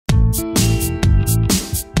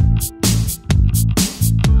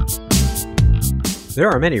There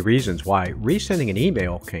are many reasons why resending an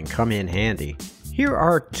email can come in handy. Here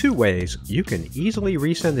are 2 ways you can easily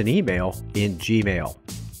resend an email in Gmail.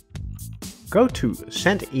 Go to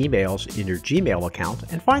Sent Emails in your Gmail account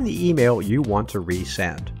and find the email you want to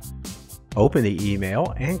resend. Open the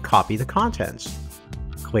email and copy the contents.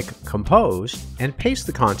 Click Compose and paste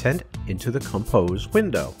the content into the Compose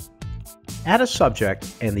window. Add a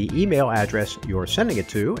subject and the email address you're sending it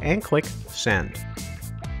to and click Send.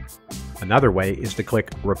 Another way is to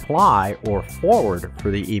click Reply or Forward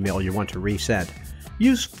for the email you want to resend.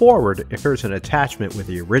 Use Forward if there's an attachment with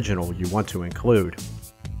the original you want to include.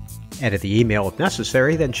 Edit the email if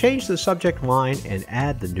necessary, then change the subject line and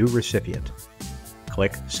add the new recipient.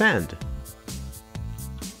 Click Send.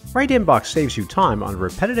 Right Inbox saves you time on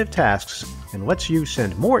repetitive tasks and lets you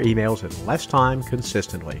send more emails in less time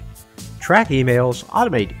consistently. Track emails,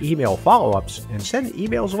 automate email follow-ups, and send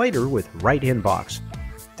emails later with Right Inbox.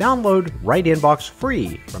 Download Right Inbox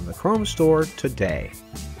free from the Chrome Store today.